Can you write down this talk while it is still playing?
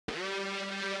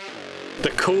The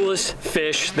coolest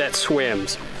fish that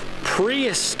swims.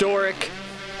 Prehistoric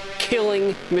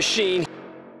killing machine.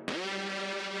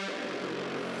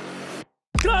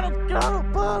 Got him, got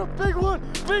him, big one,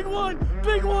 big one,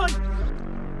 big one.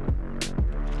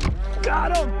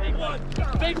 Got him, big one,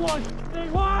 big one,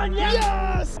 big one,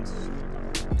 yes!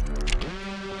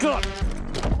 Got him.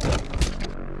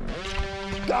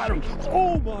 Got him.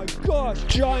 Oh my gosh,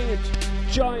 giant,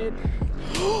 giant.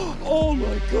 Oh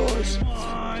my gosh. Come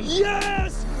on.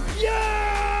 Yes!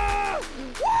 Yeah!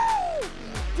 Woo!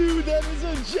 Dude, that is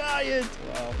a giant.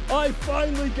 Wow. I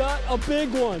finally got a big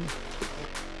one.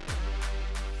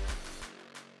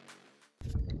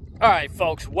 All right,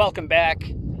 folks, welcome back.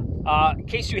 In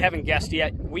case you haven't guessed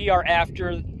yet, we are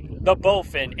after the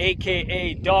BOWFIN,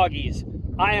 aka doggies.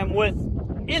 I am with,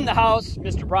 in the house,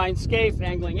 Mr. Brian Scaife,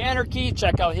 Angling Anarchy.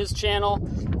 Check out his channel.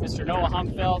 Mr. Noah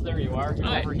Humfeld, there you are. You're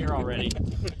over here already.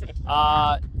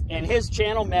 And his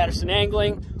channel, Madison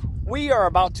Angling. We are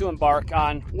about to embark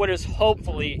on what is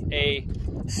hopefully a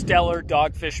stellar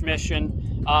dogfish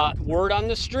mission. Word on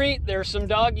the street, there's some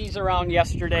doggies around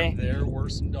yesterday. There were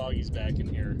some doggies back in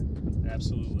here.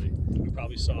 Absolutely. We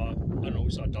probably saw, I don't know,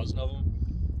 we saw a dozen of them.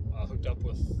 Hooked up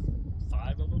with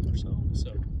 5 of them or so.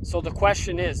 So the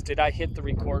question is, did I hit the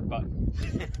record button?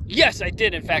 Yes, I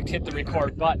did, in fact, hit the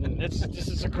record button. This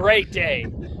is a great day.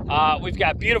 We've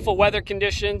got beautiful weather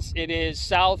conditions. It is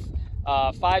south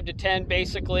 5 to 10,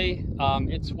 basically.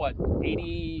 It's what,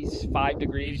 85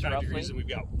 degrees roughly? Degrees, and we've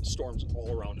got storms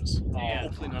all around us. Yeah.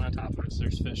 Hopefully not on top of us.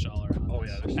 There's fish all around. Oh,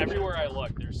 yeah. Everywhere I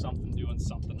look, there's something doing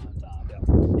something on top.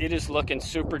 It is looking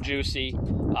super juicy.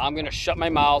 I'm gonna shut my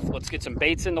mouth. Let's get some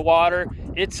baits in the water.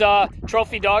 It's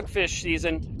trophy dogfish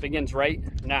season begins right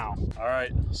now. All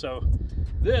right, so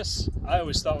this I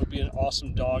always thought would be an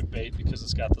awesome dog bait because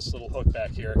it's got this little hook back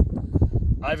here.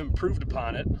 I've improved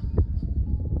upon it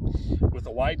with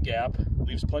a wide gap,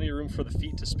 leaves plenty of room for the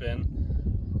feet to spin.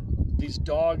 These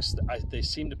dogs, they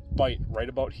seem to bite right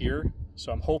about here,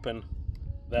 so I'm hoping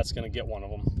that's gonna get one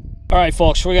of them. All right,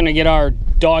 folks, we're gonna get our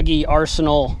doggy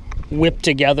arsenal whipped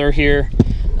together here.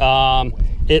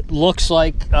 It looks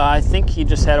like I think he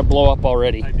just had a blow up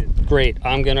already. I did. Great.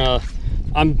 I'm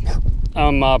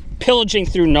pillaging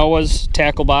through Noah's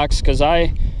tackle box because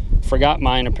I forgot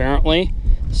mine apparently.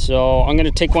 So I'm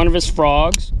gonna take one of his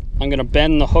frogs. I'm gonna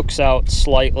bend the hooks out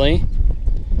slightly.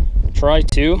 Try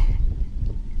to.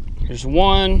 There's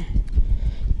one.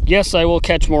 Yes, I will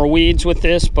catch more weeds with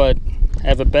this, but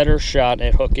have a better shot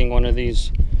at hooking one of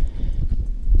these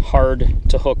hard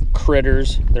to hook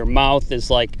critters. Their mouth is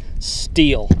like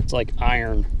steel, it's like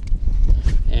iron,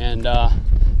 and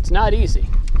it's not easy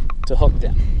to hook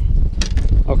them.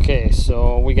 Okay,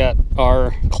 so we got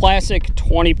our classic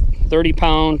 20-30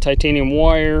 pound titanium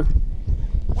wire,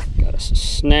 got us a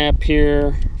snap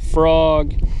here,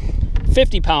 frog,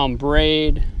 50-pound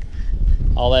braid,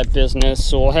 all that business.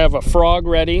 So we'll have a frog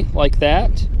ready like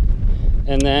that,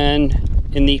 and then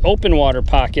in the open water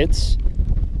pockets,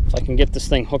 if I can get this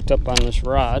thing hooked up on this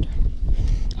rod,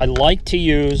 I like to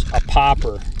use a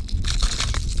popper.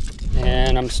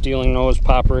 And I'm stealing Noah's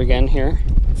popper again here.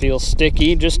 Feels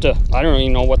sticky, I don't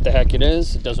even know what the heck it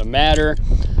is. It doesn't matter.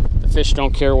 The fish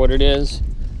don't care what it is.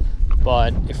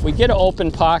 But if we get an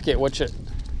open pocket,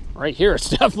 right here, it's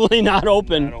definitely not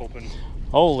open. Not open.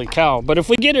 Holy cow. But if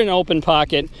we get an open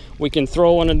pocket, we can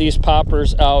throw one of these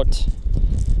poppers out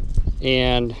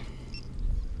and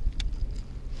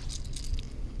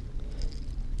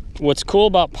what's cool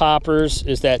about poppers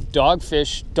is that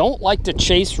dogfish don't like to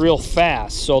chase real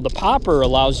fast. So the popper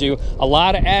allows you a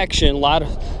lot of action, a lot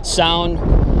of sound,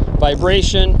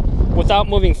 vibration without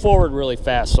moving forward really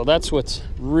fast. So that's what's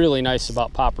really nice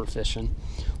about popper fishing.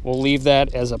 We'll leave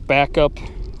that as a backup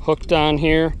hooked on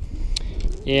here.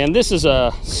 And this is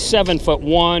a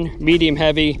 7'1" medium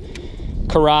heavy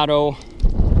Corrado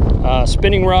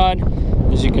spinning rod.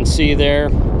 As you can see there,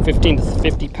 15 to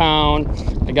 50 pound.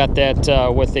 I got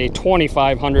that with a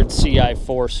 2500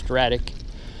 CI4 Stratic.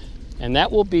 And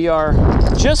that will be our,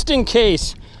 just in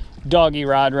case, doggy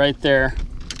rod right there.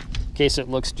 In case it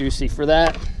looks juicy for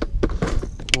that.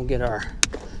 We'll get our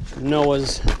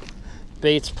Noah's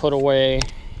baits put away.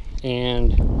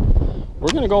 And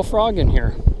we're gonna go frogging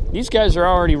here. These guys are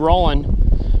already rolling.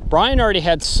 Brian already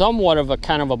had somewhat of a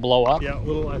kind of a blow up. Yeah,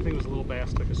 I think it was a little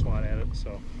bass took a swat at it,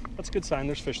 so that's a good sign.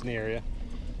 There's fish in the area.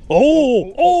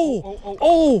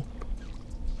 Oh!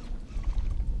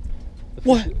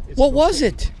 What was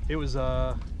it? It was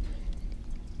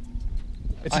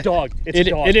it's a dog. It's a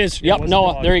dog. It is. Yep,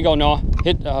 Noah. There you go, Noah.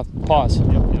 Hit pause. Yep.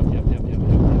 He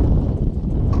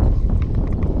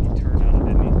turned on it,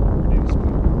 didn't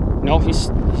he? No, he's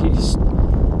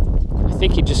I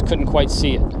think he just couldn't quite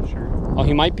see it. Sure. Oh,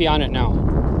 he might be on it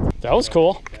now. That was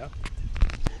cool. Yeah.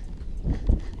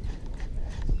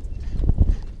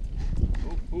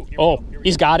 Oh,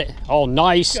 he's got it. Oh,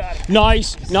 nice.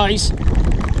 Nice. Nice. I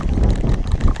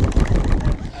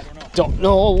Don't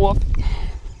know.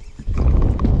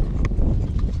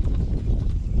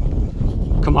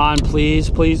 Come on, please,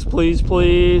 please, please,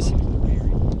 please.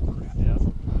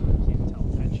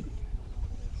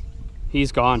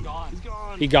 He's gone.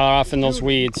 He got off in those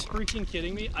weeds. Freaking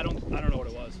kidding me? I don't know what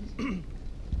it was.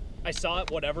 I saw it,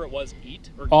 whatever it was,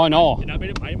 eat. Or Oh no! It might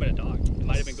have been a dog. It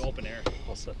might have been go open air.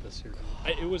 I'll set this here.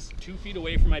 It was 2 feet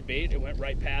away from my bait. It went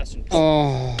right past. And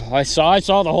Oh, I saw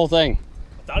the whole thing.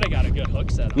 I thought I got a good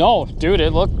hook set on. No, dude,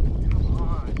 it looked.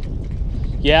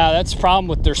 Yeah, that's the problem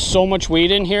with there's so much weed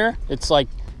in here. It's like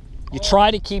you try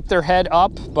to keep their head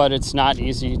up, but it's not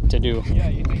easy to do. Yeah,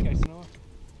 you think I smell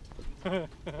it?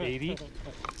 80.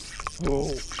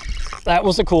 Whoa. That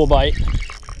was a cool bite.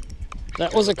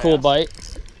 That was a cool bite.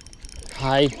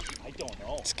 I don't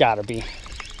know. It's gotta be.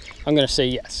 I'm gonna say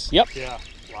yes. Yep. Yeah.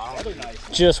 Wow. Other nice.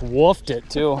 Just woofed it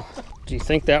too. Do you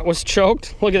think that was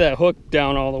choked? Look at that hook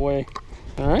down all the way.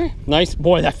 All right. Nice.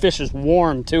 Boy, that fish is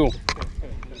warm too.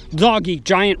 Doggy,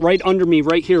 giant right under me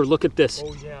right here. Look at this.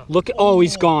 Oh yeah. Look at, oh,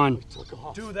 he's gone.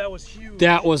 Dude, that was huge.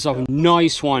 That was a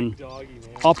nice one. Doggy, man.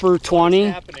 Upper 20.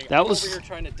 That I'm was. over here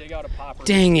trying to dig out a popper.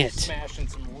 Dang it. Smashing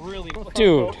some really.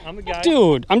 Dude, I'm the guy.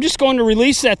 dude, I'm just going to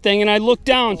release that thing and I look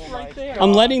down. Right there.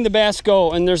 I'm letting the bass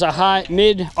go and there's a high,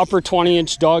 mid, upper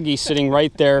 20-inch doggy sitting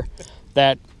right there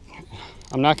that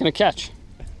I'm not going to catch.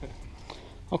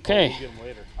 Okay. We'll get him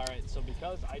later. All right, so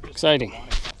because I just Exciting.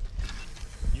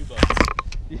 U-boats.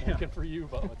 Looking for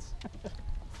U-boats.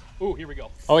 Ooh, here we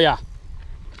go. Oh yeah.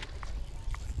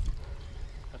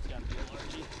 That's got to be a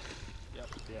largie. Yep.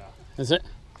 Yeah. Is it? I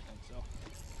think so.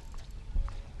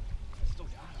 I still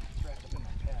got it. It's wrapped up in my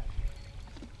pack.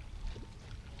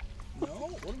 No?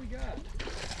 What do we got?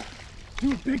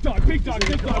 Dude, big dog, big dog,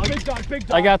 big dog, big dog, big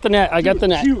dog. I got the net. I got the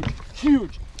net. Huge,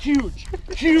 huge, huge,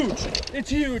 huge. It's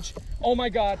huge. Oh my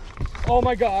God. Oh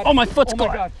my God. Oh, my foot's Oh my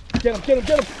caught. God. Get him, get him,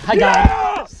 get him. I got it.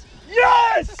 Yes!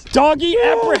 Yes! Doggy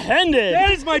apprehended.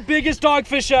 That is my biggest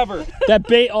dogfish ever. That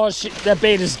bait, oh shit, that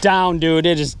bait is down, dude.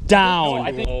 It is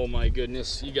down. Oh my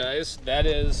goodness, you guys, that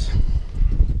is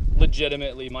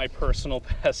legitimately my personal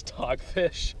best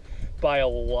dogfish by a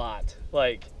lot.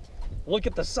 Like, look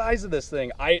at the size of this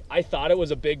thing. I thought it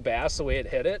was a big bass the way it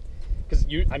hit it. Because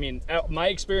my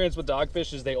experience with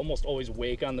dogfish is they almost always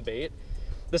wake on the bait.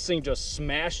 This thing just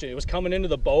smashed it. It was coming into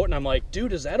the boat and I'm like,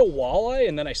 dude, is that a walleye?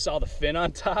 And then I saw the fin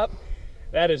on top.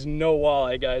 That is no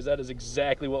walleye, guys. That is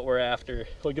exactly what we're after.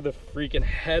 Look at the freaking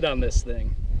head on this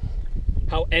thing.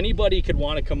 How anybody could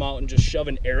want to come out and just shove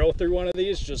an arrow through one of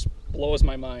these just blows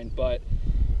my mind. But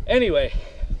anyway,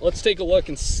 let's take a look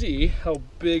and see how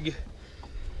big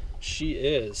she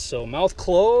is. So mouth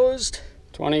closed.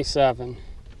 27.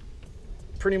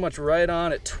 Pretty much right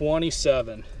on at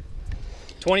 27.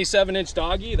 27-inch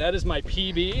doggy, that is my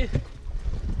PB.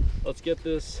 Let's get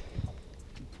this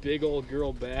big old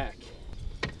girl back.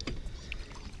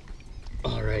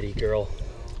 Alrighty, girl.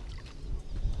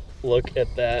 Look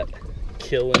at that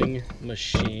killing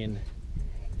machine.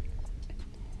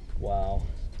 Wow.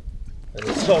 That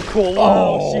is so cool.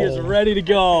 Oh, she is ready to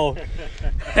go.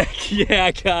 Heck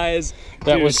yeah, guys.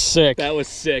 That Dude, was sick. That was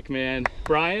sick, man.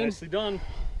 Brian, Nicely done.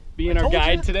 being our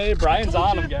guide today. Brian's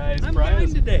on him, guys. I'm Brian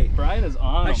guiding today. Brian is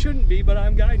on him. I shouldn't be, but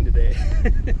I'm guiding today.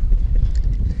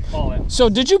 Oh, yeah. So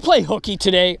did you play hooky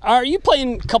today? Are you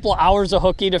playing a couple of hours of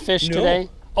hooky to fish today?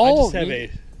 I just have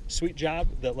a sweet job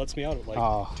that lets me out at like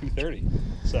Oh. 2:30.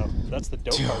 So that's the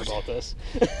dope part about this.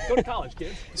 Go to college,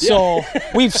 kids. So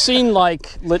we've seen like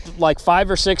 5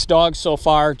 or 6 dogs so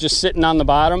far just sitting on the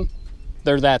bottom.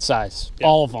 They're that size, Yeah,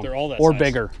 all of them, they're all that or size.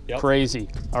 bigger. Yep. Crazy.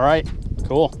 All right,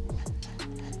 cool.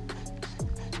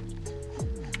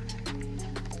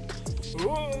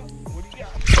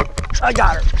 I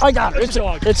got her. I got her. It's a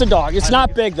dog. It's a dog. It's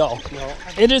not big though. No,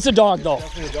 It is a dog though.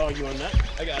 definitely a dog you on that.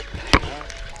 I got it.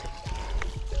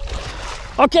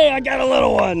 Okay, I got a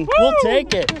little one. We'll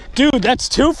take it, dude. That's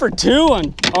 2 for 2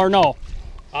 on, or no,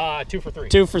 2 for 3.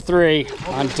 2 for 3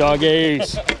 on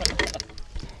doggies.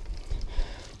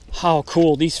 How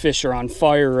cool. These fish are on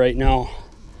fire right now.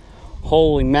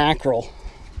 Holy mackerel.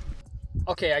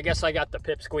 Okay, I guess I got the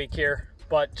pipsqueak here,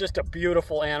 but just a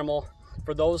beautiful animal.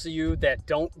 For those of you that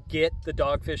don't get the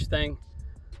dogfish thing,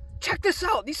 check this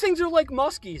out. These things are like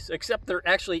muskies, except they're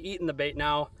actually eating the bait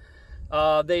now.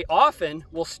 They often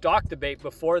will stalk the bait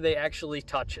before they actually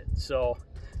touch it. So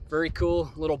very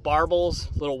cool, little barbels,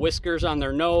 little whiskers on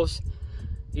their nose.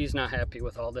 He's not happy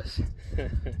with all this.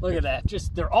 Look at that.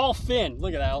 Just, they're all fin.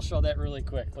 Look at that. I'll show that really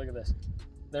quick. Look at this.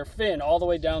 They're fin all the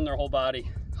way down their whole body.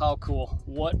 How cool.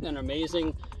 What an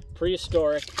amazing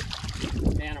prehistoric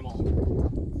animal.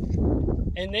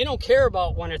 And they don't care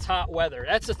about when it's hot weather.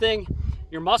 That's the thing.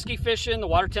 You're musky fishing, the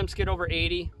water temps get over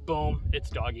 80, boom, it's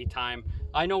doggy time.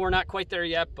 I know we're not quite there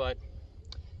yet, but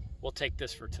we'll take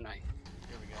this for tonight.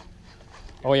 Here we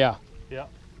go. Oh yeah. Yeah,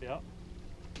 yeah.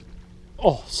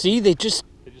 Oh, see, they just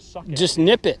suck it. Just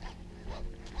nip it.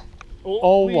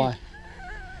 Oh my.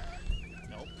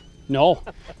 Nope.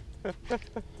 No.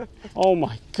 Oh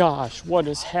my gosh, what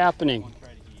is happening?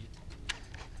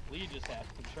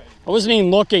 I wasn't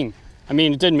even looking. I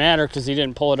mean, it didn't matter because he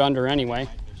didn't pull it under anyway.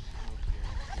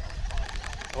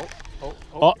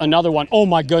 Oh, another one. Oh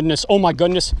my goodness. Oh my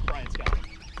goodness. Brian's got him.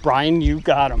 Brian, you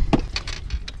got him.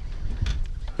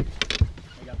 I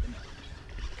got the net.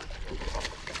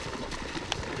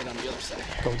 Get on the other side.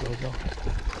 Go, go, go.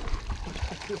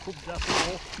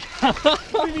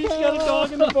 We've each got a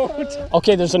dog in the boat.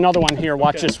 Okay, there's another one here.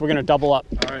 Watch Okay. this. We're going to double up.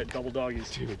 All right, double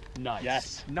doggies. Dude, Nice.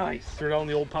 yes. Nice. Throw it on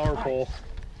the old power pole.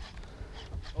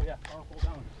 Oh yeah, power pole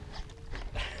down.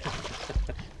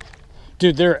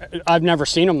 Dude, I've never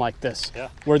seen them like this. Yeah.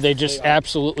 Where they just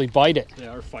absolutely bite it. They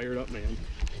are fired up, man.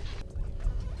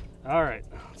 All right,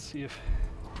 let's see if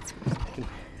I can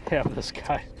have this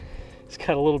guy. He's got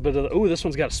a little bit of, oh, this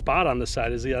one's got a spot on this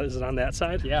side. Is it on that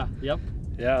side? Yeah, yep.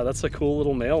 Yeah, that's a cool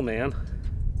little male, man.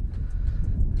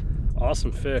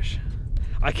 Awesome fish.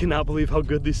 I cannot believe how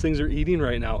good these things are eating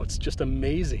right now. It's just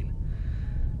amazing.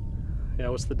 Yeah,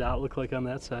 what's the dot look like on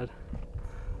that side?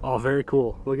 Oh, very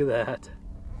cool. Look at that.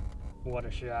 What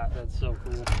a shot. That's so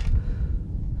cool.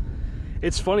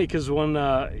 It's funny because when,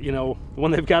 you know,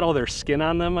 when they've got all their skin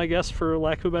on them, I guess, for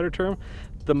lack of a better term,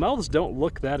 the mouths don't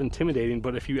look that intimidating,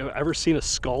 but if you've ever seen a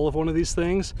skull of one of these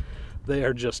things, they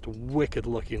are just wicked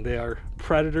looking. They are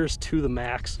predators to the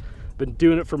max. Been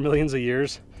doing it for millions of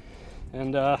years.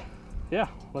 And, yeah,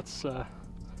 let's...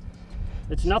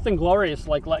 It's nothing glorious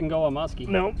like letting go of muskie.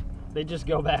 No. They just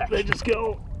go back. They just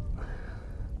go.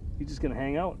 He's just going to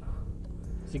hang out.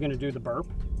 Is he going to do the burp?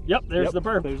 Yep, there's the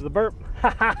burp. There's the burp.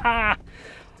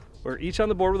 We're each on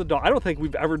the board with a dog. I don't think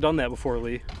we've ever done that before,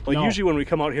 Lee. Like, no. Usually when we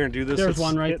come out here and do this, there's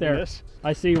one right there. Miss.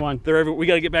 I see one. They're everywhere. We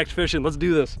got to get back to fishing. Let's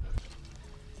do this.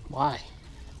 Why?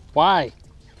 Why?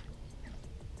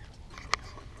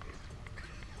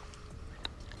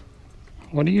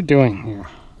 What are you doing here?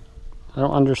 I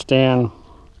don't understand.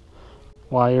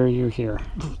 Why are you here?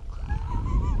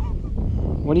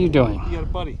 What are you doing? You got a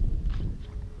buddy.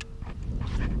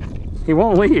 He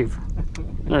won't leave.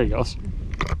 There he goes.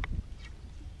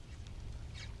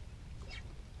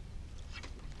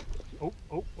 Oh,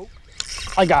 oh, oh.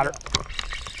 I got her.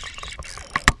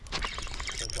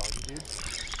 Is that doggy, dude?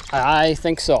 I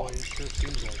think so. Oh, it sure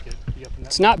seems like it. You got the net?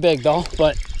 It's not big though,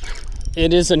 but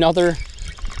it is another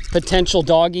potential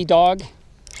doggy dog.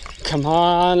 Come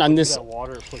on this That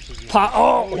water pushes you.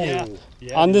 oh yeah.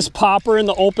 Yeah, on dude. this popper in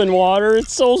the open water.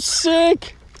 It's so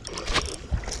sick.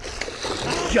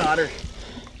 Got her.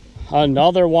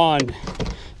 Another one.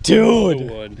 Dude.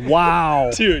 Another one.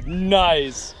 Wow. Dude,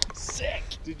 nice. Sick.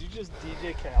 Did you just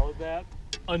DJ Khaled that?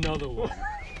 Another one.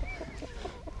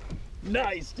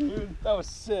 Nice, dude. That was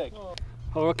sick.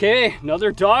 Okay,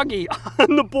 another doggy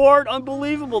on the board.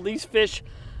 Unbelievable. These fish,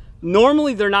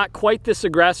 normally they're not quite this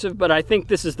aggressive, but I think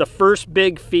this is the first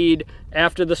big feed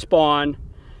after the spawn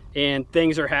and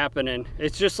things are happening.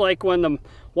 It's just like when the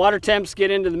water temps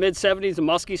get into the mid 70s, the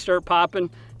muskies start popping.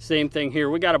 Same thing here.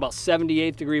 We got about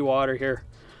 78-degree water here.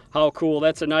 How cool.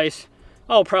 That's a nice,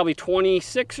 oh, probably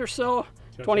 26 or so.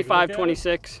 25,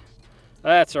 26.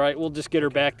 That's all right. We'll just get her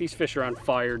back. These fish are on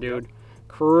fire, dude.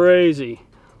 Crazy.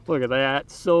 Look at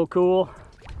that. So cool.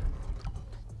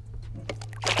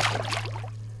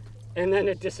 And then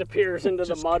it disappears into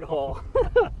the mud hole.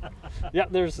 Yep,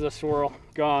 there's the swirl.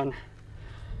 Gone.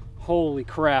 Holy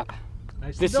crap.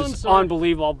 Nicely This done, is sir.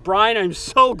 unbelievable. Brian, I'm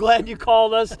so glad you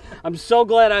called us. I'm so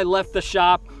glad I left the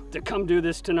shop to come do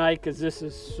this tonight because this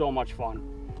is so much fun.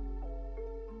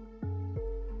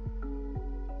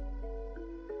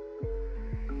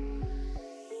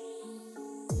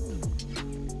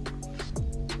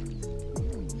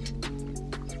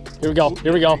 Here we go.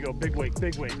 Here we go. There you go. Big wake,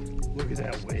 big wake. Look at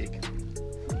that wake.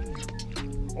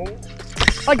 Oh,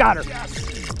 I got her.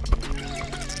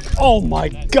 Oh my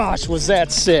gosh, was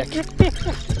that sick.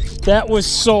 That was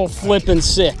so flippin'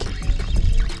 sick.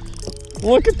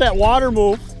 Look at that water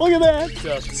move. Look at that.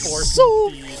 Just So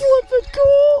flippin'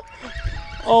 cool.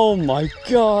 Oh my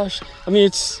gosh. I mean,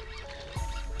 it's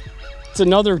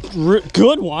another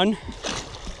good one.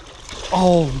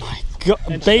 Oh my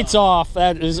Bait's off.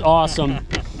 That is awesome.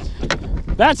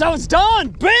 That's how it's done.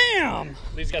 Bam!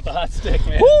 He's got the hot stick,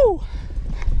 man. Woo!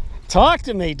 Talk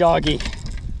to me, doggy.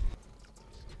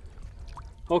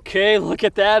 Okay, look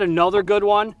at that. Another good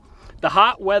one. The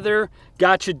hot weather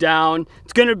got you down.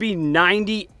 It's going to be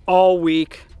 90 all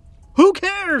week. Who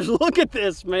cares? Look at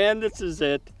this, man. This is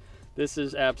it. This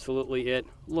is absolutely it.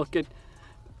 Look at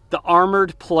the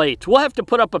armored plate. We'll have to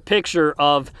put up a picture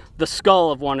of the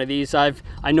skull of one of these. I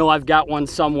know I've got one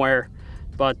somewhere,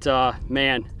 but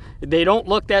man, they don't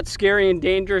look that scary and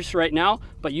dangerous right now,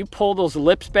 but you pull those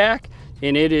lips back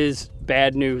and it is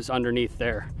bad news underneath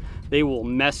there. They will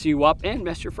mess you up and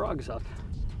mess your frogs up.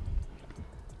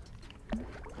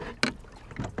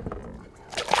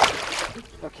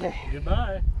 Okay.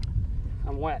 Goodbye.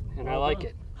 I'm wet and I like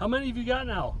it. How many have you got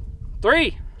now?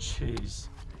 3. Jeez.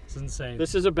 It's insane.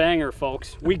 This is a banger,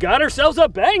 folks. We got ourselves a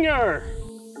banger.